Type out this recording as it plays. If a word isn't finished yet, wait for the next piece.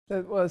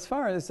Well, as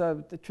far as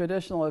the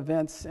traditional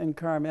events in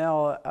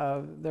Carmel,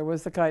 there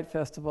was the Kite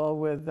Festival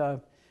with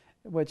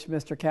which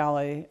Mr.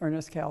 Calley,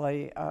 Ernest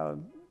Calley,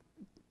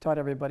 taught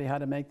everybody how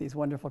to make these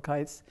wonderful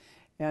kites.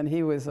 And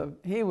he was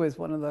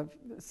one of the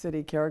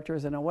city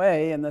characters in a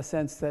way, in the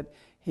sense that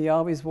he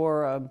always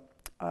wore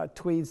a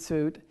tweed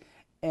suit,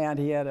 and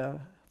he had a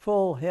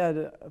full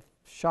head, of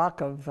shock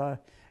of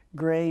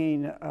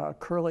graying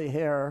curly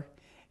hair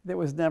that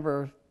was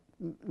never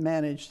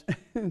managed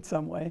in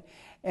some way.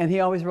 And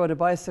he always rode a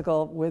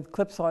bicycle with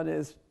clips on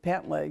his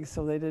pant legs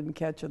so they didn't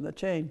catch in the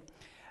chain.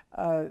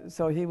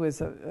 So he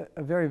was a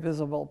very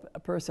visible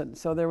person.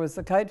 So there was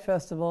the Kite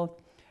Festival,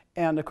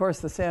 and of course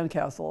the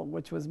Sandcastle,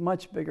 which was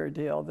much bigger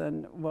deal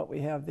than what we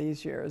have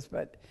these years.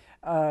 But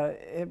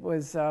it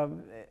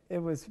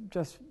was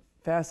just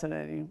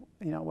fascinating,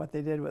 what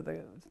they did with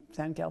the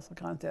Sandcastle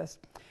contest.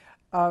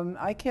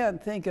 I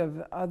can't think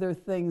of other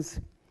things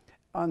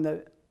on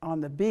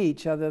the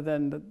beach other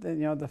than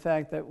the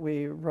fact that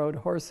we rode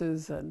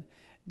horses and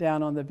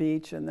down on the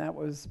beach, and that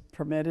was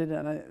permitted.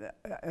 And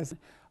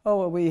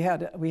we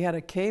had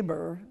a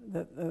caber,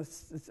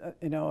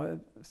 a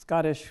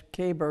Scottish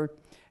caber,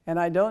 and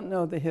I don't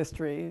know the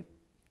history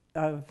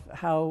of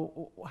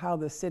how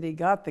the city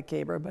got the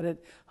caber, but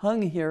it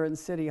hung here in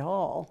City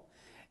Hall,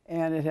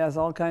 and it has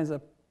all kinds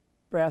of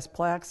brass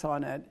plaques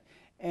on it.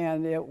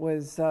 And it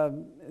was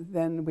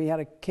then we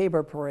had a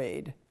caber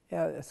parade,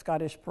 a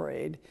Scottish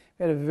parade.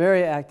 We had a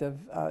very active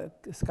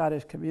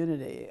Scottish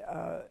community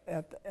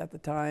at the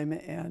time,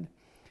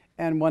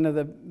 and one of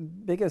the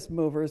biggest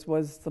movers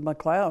was the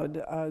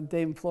MacLeod,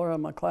 Dame Flora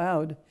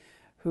MacLeod,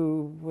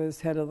 who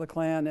was head of the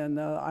clan in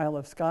the Isle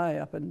of Skye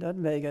up in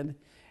Dunvegan,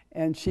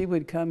 and she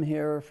would come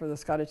here for the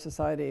Scottish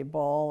Society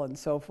ball and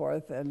so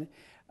forth, and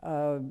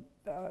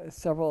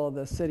several of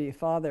the city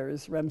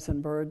fathers,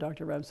 Remsen Bird,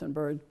 Dr. Remsen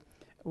Bird,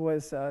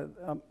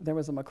 there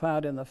was a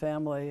MacLeod in the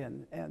family,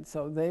 and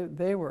so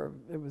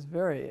it was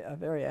very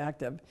very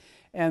active,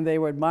 and they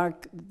would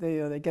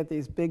they get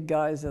these big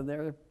guys and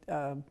they're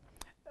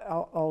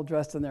all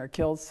dressed in their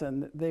kilts,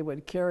 and they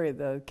would carry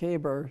the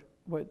caber,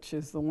 which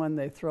is the one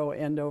they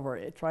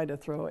try to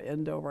throw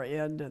end over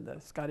end in the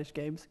Scottish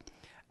games,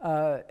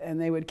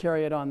 and they would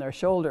carry it on their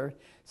shoulder.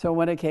 So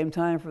when it came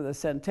time for the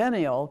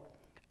centennial,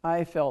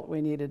 I felt we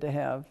needed to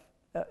have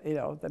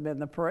them in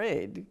the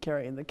parade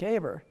carrying the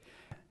caber.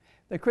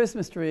 The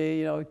Christmas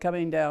tree,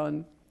 coming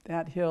down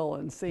that hill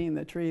and seeing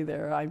the tree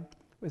there, I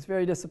was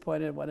very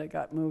disappointed when it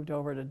got moved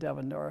over to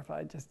Devendorf.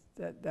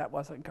 That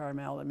wasn't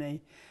Carmel to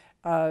me.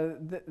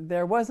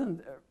 There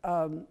wasn't,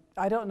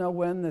 I don't know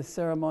when the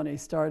ceremony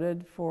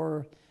started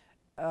for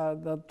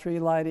the tree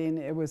lighting.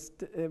 It was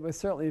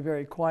certainly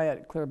very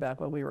quiet, clear back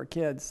when we were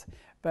kids,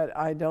 but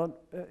I don't,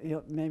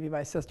 maybe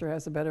my sister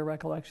has a better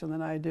recollection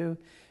than I do.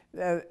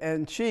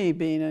 And she,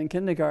 being in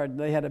kindergarten,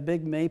 they had a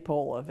big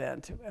maypole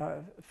event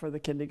for the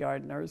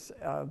kindergartners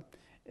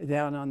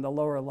down on the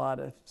lower lot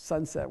of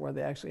Sunset, where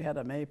they actually had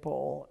a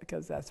maypole,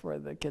 because that's where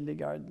the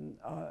kindergarten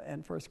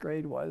and first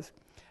grade was.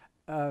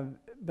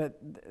 But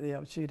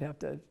she'd have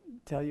to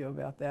tell you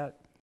about that.